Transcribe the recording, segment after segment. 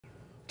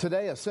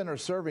Today, a center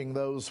serving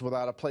those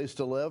without a place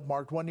to live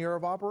marked 1 year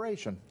of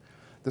operation.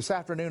 This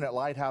afternoon at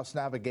Lighthouse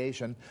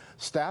Navigation,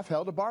 staff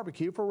held a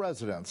barbecue for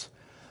residents.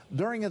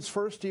 During its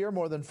first year,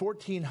 more than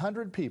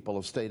 1,400 people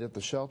have stayed at the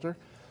shelter.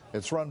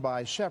 It's run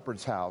by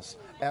Shepherd's House,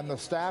 and the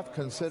staff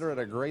consider it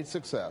a great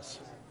success.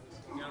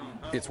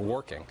 It's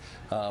working.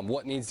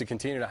 What needs to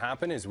continue to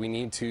happen is we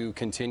need to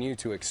continue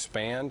to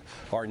expand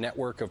our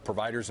network of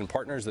providers and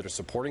partners that are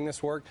supporting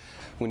this work.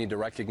 We need to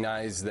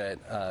recognize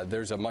that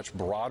there's a much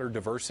broader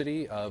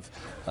diversity of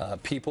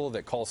people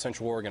that call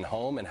Central Oregon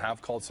home and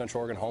have called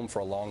Central Oregon home for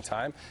a long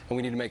time, and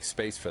we need to make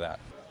space for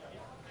that.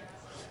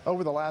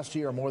 Over the last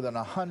year, more than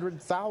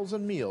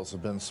 100,000 meals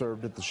have been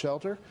served at the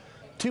shelter.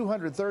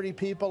 230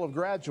 people have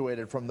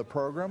graduated from the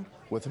program,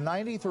 with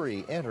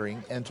 93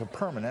 entering into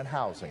permanent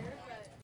housing.